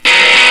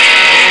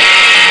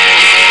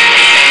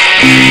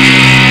I'm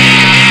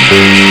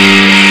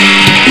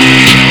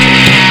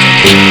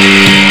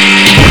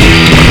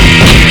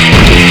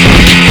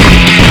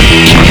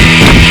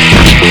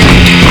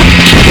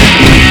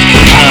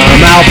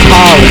out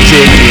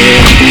politicking,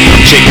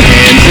 shaking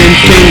hands and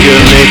finger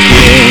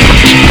licking.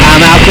 I'm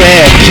out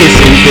there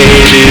kissing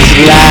babies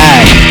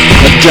like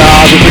a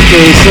dog with a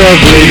case of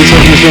rabies,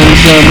 hoping to show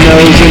some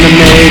nose in the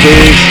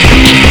maybes.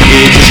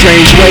 It's a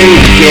strange way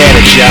to get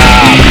a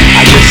job.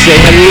 I just say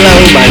hello,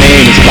 my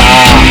name is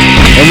Bob,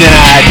 and then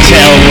I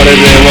tell them what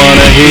they want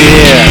to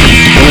hear.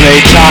 And when they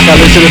talk, I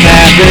listen with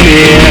half an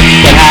ear.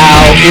 But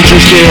how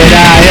interested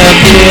I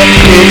appear,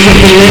 it's a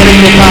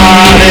political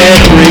party,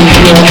 bring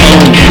your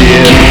own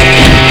beer.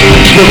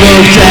 The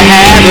vote to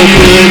have a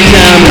good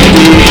time and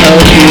be a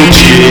good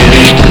cheer.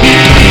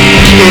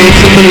 It's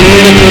a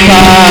political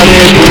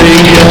party,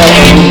 bring your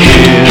own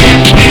beer.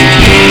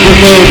 The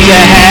vote to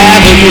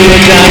have a good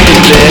time,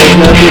 'cause there's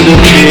nothing to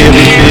fear,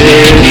 the fear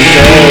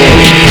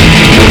itself.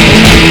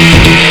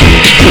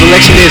 So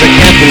election days, I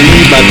can't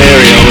believe my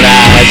very own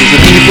eyes, as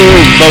the people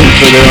vote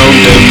for their own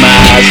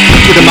demise.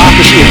 For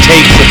democracy, it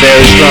takes a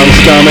very strong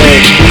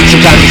stomach.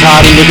 Sometimes it's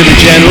hard to look at the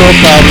general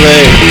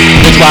public.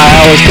 That's why I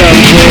always come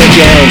quick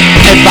and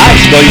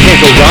advice, though you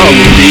can't go wrong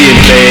with being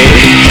vague.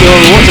 Still,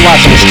 once in a while,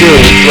 someone still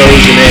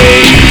throws an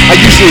egg. I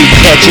usually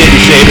catch it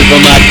and save it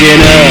for my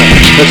dinner.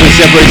 That's what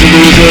separates a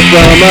loser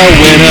from a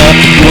winner.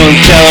 You won't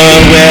tell her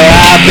where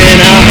I've been.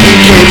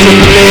 It's a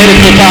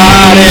political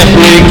party,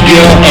 bring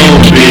your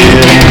own beer.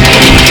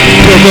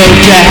 The vote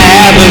to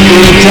have a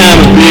good time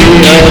and be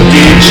a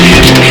good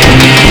cheer.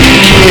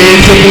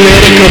 It's a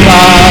political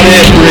party,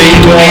 bring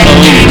your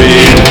own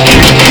beer.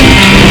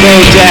 The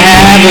vote to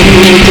have a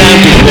good time,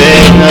 'cause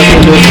there's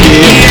nothing to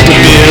fear, the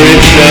fear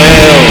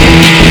itself.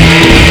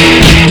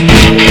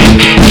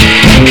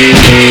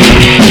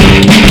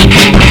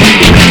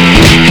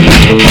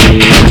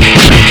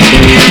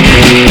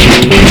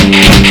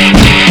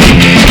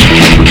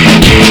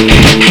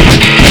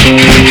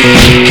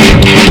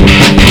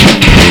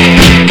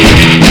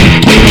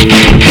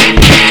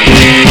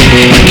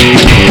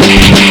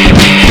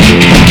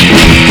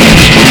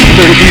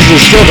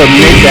 Silver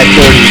make that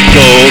dirty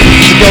gold.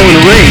 So go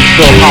and ring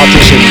for a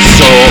politician's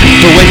soul.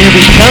 But when you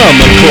become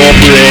a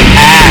corporate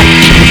act,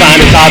 you find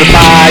it's hard to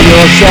buy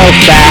yourself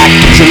back.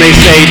 So they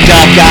say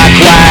duck,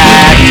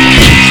 quack.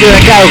 So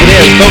that guy over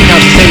there, his vote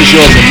counts the same as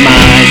yours and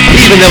mine,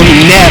 even though he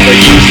never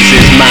uses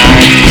his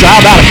mind. So how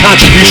about a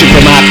contribution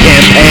for my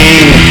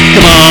campaign?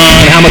 Come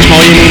on, how much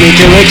more you need me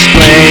to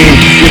explain?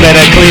 You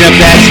better clean up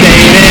that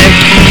stain,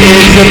 and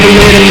it's a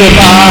political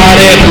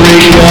party, bring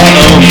your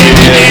own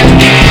beer.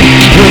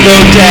 We're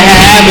going to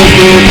have a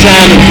good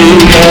time and do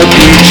a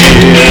good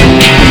cheer.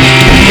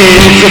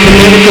 It's a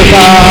political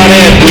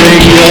party, bring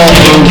your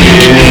own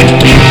beer.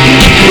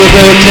 We're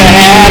going to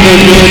have a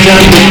good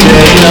time, 'cause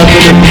there's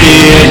nothing to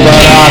fear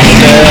but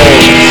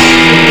ourselves.